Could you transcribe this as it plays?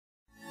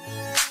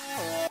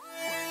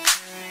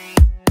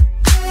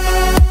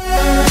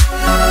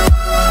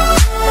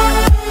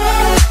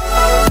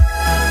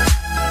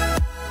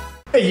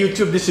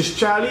YouTube, this is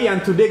Charlie,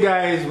 and today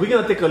guys we're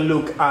gonna take a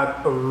look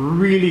at a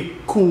really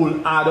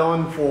cool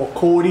add-on for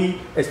Kodi,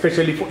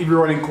 especially for if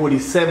you're running Kodi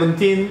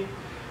 17.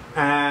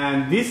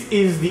 And this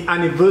is the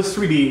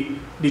anniversary,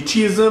 the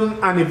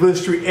Schism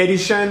anniversary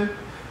edition.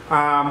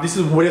 This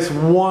is just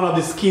one of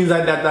the skins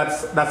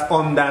that's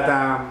on that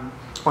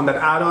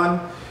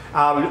add-on.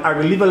 I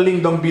will leave a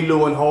link down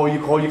below on how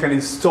you can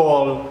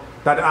install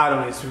that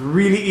add-on. It's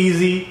really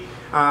easy.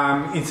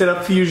 Instead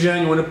of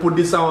Fusion, you want to put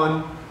this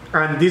on,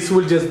 and this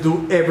will just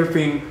do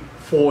everything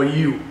for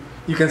you.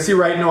 You can see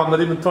right now I'm not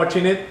even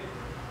touching it,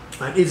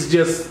 and it's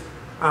just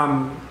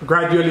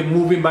gradually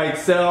moving by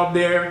itself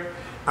there.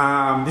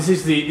 This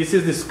is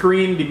the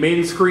screen, the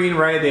main screen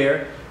right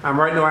there.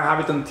 Right now I have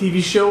it on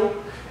TV show.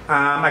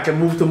 I can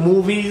move to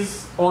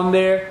movies on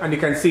there, and you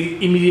can see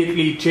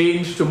immediately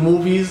change to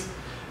movies.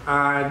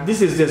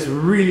 This is just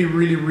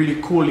really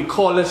cool. The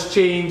colors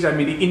change. I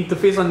mean, the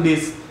interface on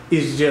this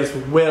is just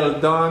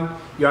well done.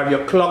 You have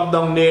your clock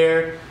down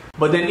there.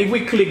 But then if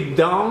we click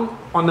down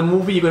on the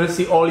movie, you're gonna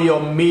see all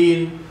your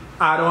main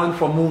add-on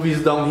for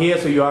movies down here.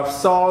 So you have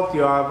Salt,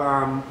 you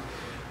have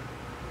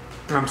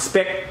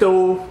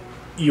Specto,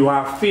 you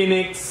have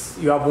Phoenix,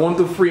 you have 1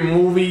 to 3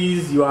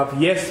 movies, you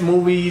have Yes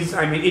movies.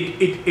 I mean,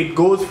 it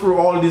goes through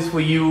all this for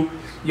you.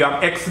 You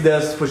have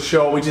Exodus for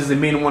sure, which is the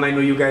main one I know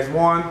you guys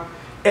want.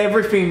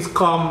 Everything's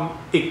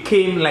it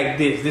came like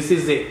this. This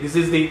is it. This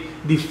is the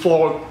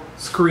default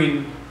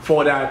screen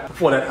for that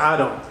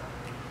add-on.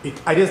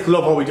 I just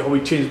love how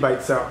it changed by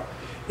itself.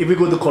 If we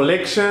go to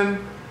collection,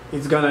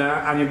 it's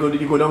gonna, and you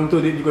go down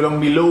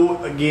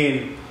below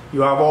again. You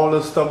have all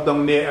the stuff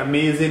down there.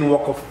 Amazing,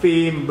 Walk of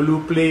Fame,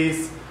 Blue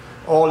Place,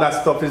 all that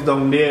stuff is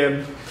down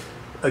there.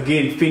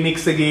 Again,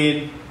 Phoenix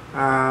again.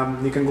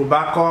 You can go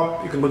back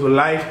up. You can go to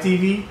live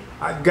TV.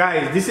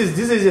 Guys, this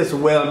is just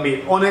well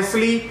made.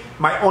 Honestly,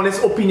 my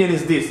honest opinion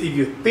is this: if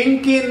you're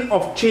thinking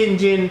of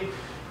changing,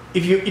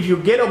 if you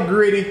get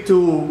upgraded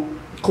to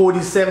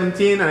Kodi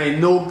 17, and I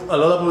know a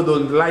lot of people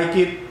don't like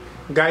it.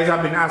 Guys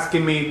have been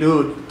asking me,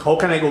 dude, how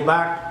can I go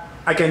back?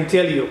 I can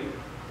tell you,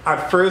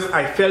 at first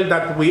I felt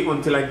that way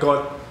until I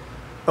got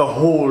a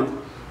hold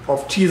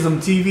of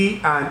Schism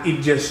TV, and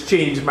it just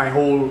changed my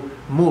whole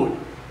mood.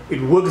 It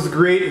works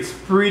great. It's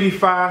pretty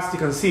fast. You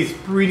can see it's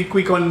pretty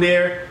quick on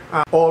there.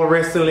 All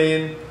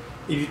wrestling.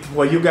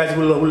 For you guys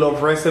who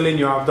love wrestling,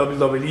 you have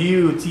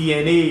WWE,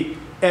 TNA,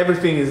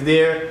 everything is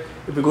there.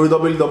 If you go to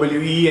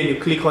WWE and you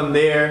click on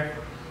there,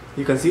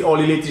 you can see all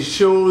the latest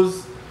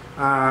shows.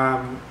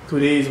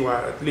 Today's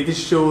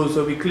latest shows.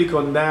 So we click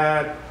on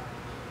that,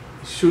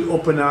 it should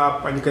open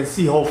up, and you can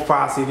see how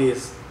fast it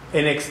is.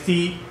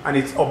 NXT, and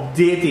it's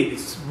updated.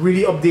 It's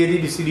really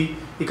updated.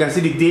 You can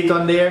see the date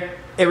on there.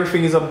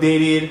 Everything is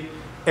updated.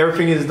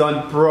 Everything is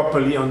done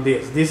properly on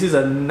this. This is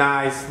a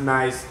nice,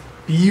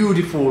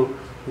 beautiful,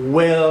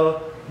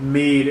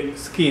 well-made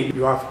skin.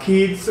 You have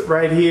kids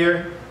right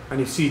here, and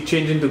you see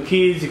changing to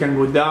kids. You can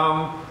go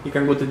down. You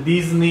can go to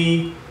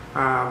Disney,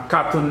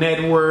 Cartoon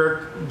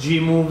Network, G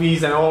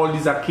movies, and all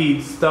these are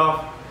kids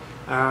stuff.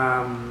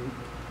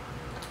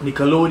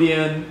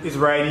 Nickelodeon is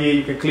right here.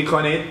 You can click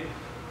on it,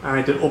 and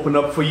it will open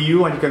up for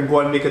you, and you can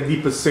go and make a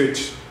deeper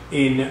search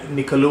in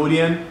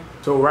Nickelodeon.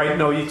 So right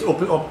now it's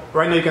open up.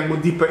 Right now you can go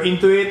deeper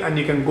into it, and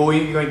you can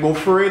go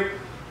for it,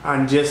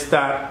 and just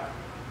start.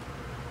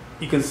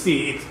 You can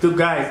see it's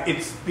guys.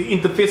 It's the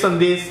interface on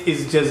this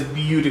is just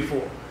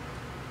beautiful.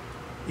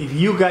 If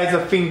you guys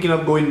are thinking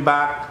of going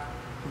back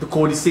to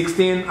Kodi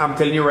 16, I'm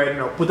telling you right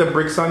now, put the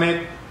bricks on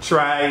it.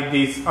 Try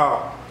this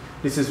out.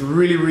 This is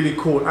really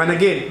cool. And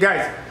again,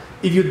 guys,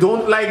 if you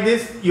don't like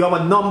this, you have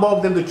a number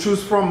of them to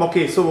choose from.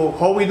 Okay, so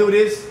how we do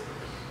this?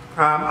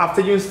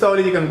 After you install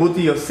it, you can go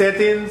to your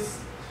settings,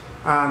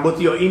 go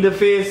to your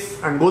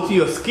interface, and go to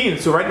your skin.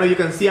 So right now you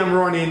can see I'm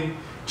running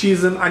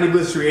Schism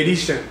Anniversary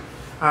Edition.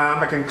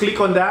 I can click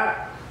on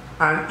that,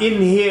 and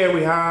in here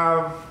we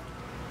have,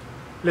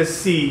 let's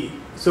see,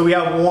 so we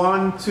have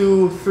 1,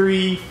 2,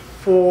 3,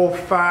 4,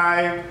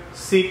 5,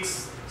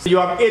 6. So you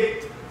have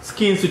 8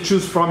 skins to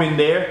choose from in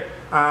there.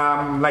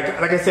 Like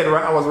I said,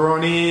 I was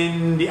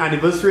running the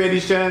Anniversary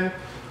Edition.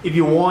 If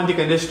you want, you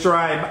can just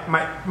try.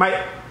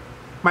 My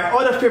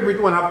other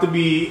favorite one have to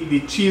be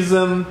the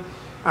Schism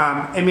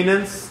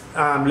Eminence.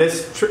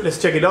 Let's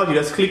check it out. You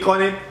just click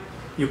on it.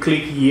 You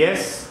click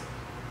yes,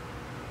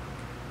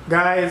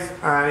 guys,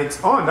 and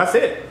it's on. That's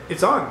it.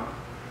 It's on.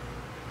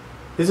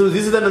 This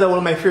is another one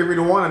of my favorite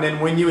one. And then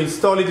when you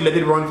install it, you let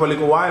it run for a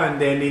little while,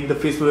 and then the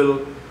interface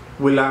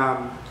will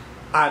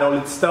add all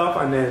its stuff,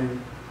 and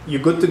then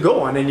you're good to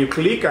go. And then you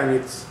click,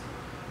 and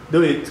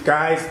do it,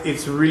 guys.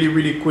 It's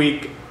really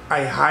quick.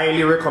 I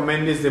highly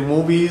recommend this. The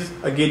movies,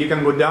 again, you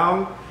can go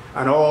down,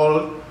 and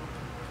all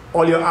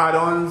your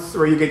add-ons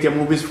where you get your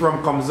movies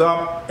from comes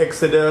up.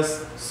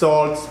 Exodus,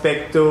 Salt,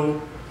 Specto,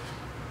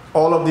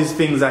 all of these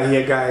things are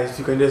here, guys.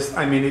 You can just,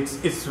 I mean,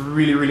 it's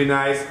really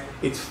nice.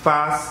 It's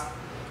fast.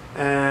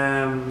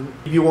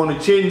 If you want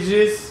to change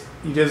this,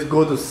 you just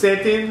go to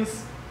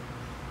settings,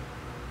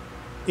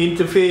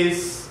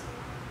 interface,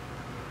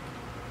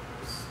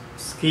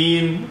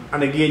 skin,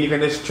 and again you can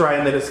just try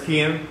another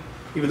skin.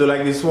 If you don't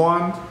like this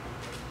one,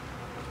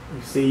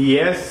 you say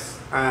yes,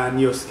 and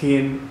your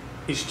skin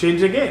is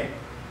changed again.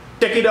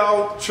 Check it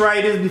out.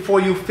 Try this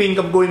before you think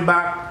of going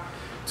back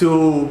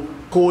to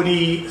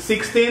Kodi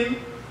 16.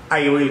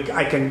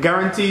 I can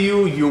guarantee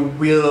you, you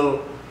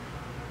will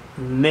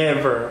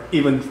never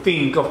even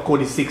think of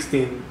Kodi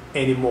 16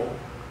 anymore.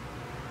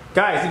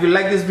 Guys, if you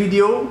like this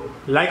video,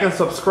 like and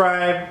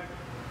subscribe.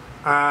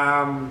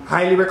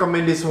 Highly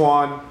recommend this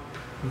one.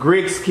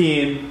 Great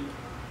skin.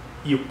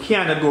 You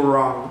cannot go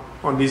wrong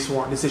on this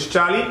one. This is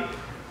Charlie.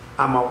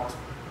 I'm out.